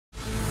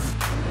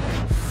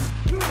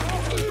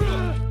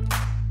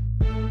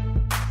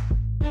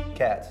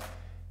Katz,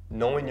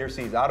 knowing your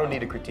season, I don't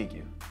need to critique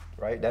you,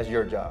 right? That's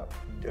your job.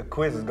 The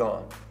quiz is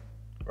gone,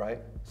 right?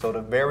 So the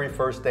very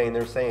first thing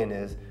they're saying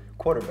is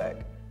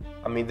quarterback.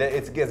 I mean,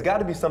 it's got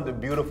to be something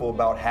beautiful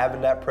about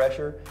having that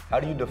pressure. How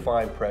do you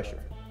define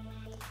pressure?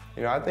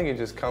 You know, I think it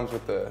just comes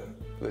with the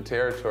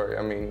territory.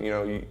 I mean, you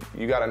know,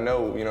 you got to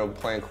know, you know,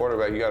 playing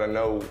quarterback, you got to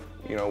know,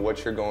 you know,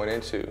 what you're going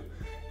into.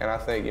 And I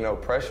think, you know,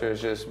 pressure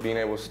is just being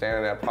able to stand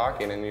in that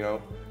pocket and, you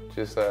know,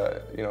 just,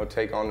 you know,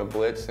 take on the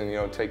blitz and, you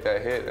know, take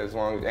that hit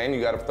and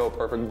you got to throw a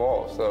perfect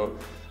ball. So,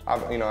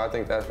 you know, I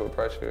think that's what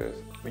pressure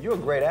is. But you're a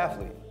great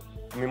athlete.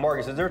 I mean,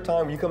 Marcus, is there a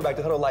time when you come back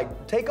to Huddle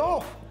like, take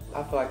off?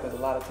 I feel like there's a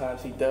lot of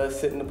times he does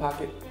sit in the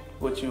pocket,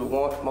 which you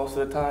want most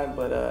of the time,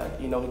 but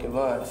you know he can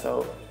run.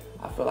 So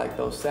I feel like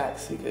those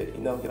sacks, he could,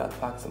 you know, get out the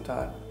pocket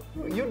sometime.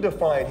 You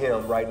define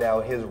him right now,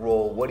 his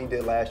role, what he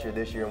did last year,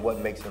 this year, and what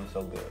makes him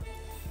so good.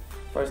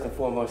 First and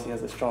foremost, he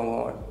has a strong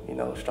arm. You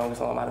know,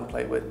 strongest arm I done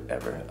played with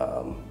ever.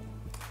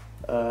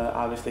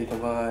 Obviously he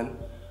can run,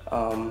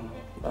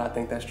 but I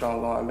think that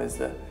strong arm is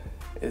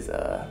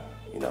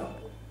you know,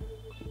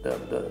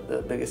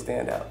 the biggest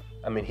standout.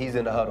 I mean, he's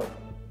in the huddle,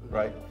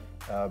 right?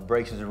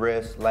 Breaks his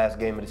wrist, last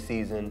game of the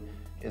season.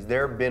 Has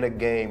there been a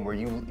game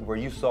where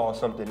you saw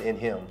something in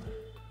him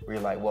where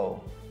you're like,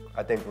 whoa,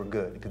 I think we're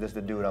good, because this is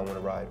the dude I want to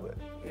ride with?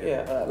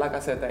 Yeah, like I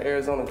said, the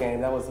Arizona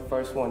game, that was the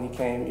first one. He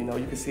came, you know,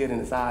 you could see it in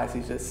his eyes.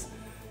 He's just,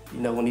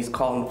 you know, when he's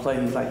calling the play,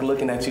 he's like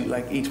looking at you,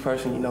 like each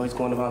person, you know, he's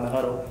going around the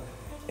huddle.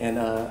 And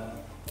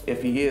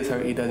if he is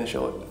hurt, he doesn't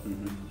show it.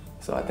 Mm-hmm.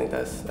 So I think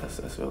that's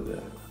real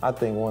good. I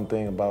think one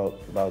thing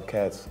about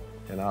Katz,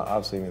 and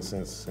I've seen it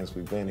since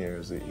we've been here,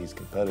 is that he's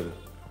competitive.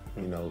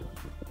 You know,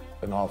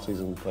 in the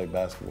off-season we play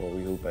basketball,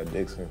 we hoop at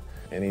Dixon,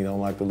 and he don't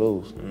like to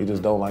lose. Mm-hmm. He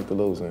just don't like to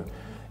lose. And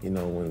you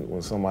know,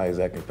 when somebody's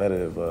that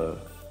competitive,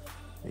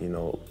 you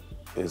know,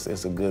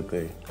 it's a good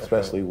thing,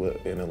 especially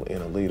in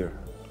a leader,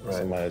 right.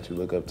 Somebody that you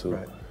look up to.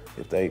 Right.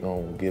 If they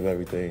gonna give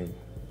everything,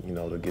 you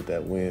know, to get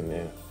that win,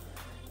 then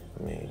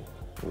I mean,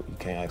 you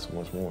can't ask for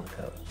much more.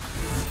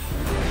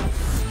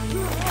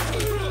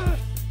 Yeah.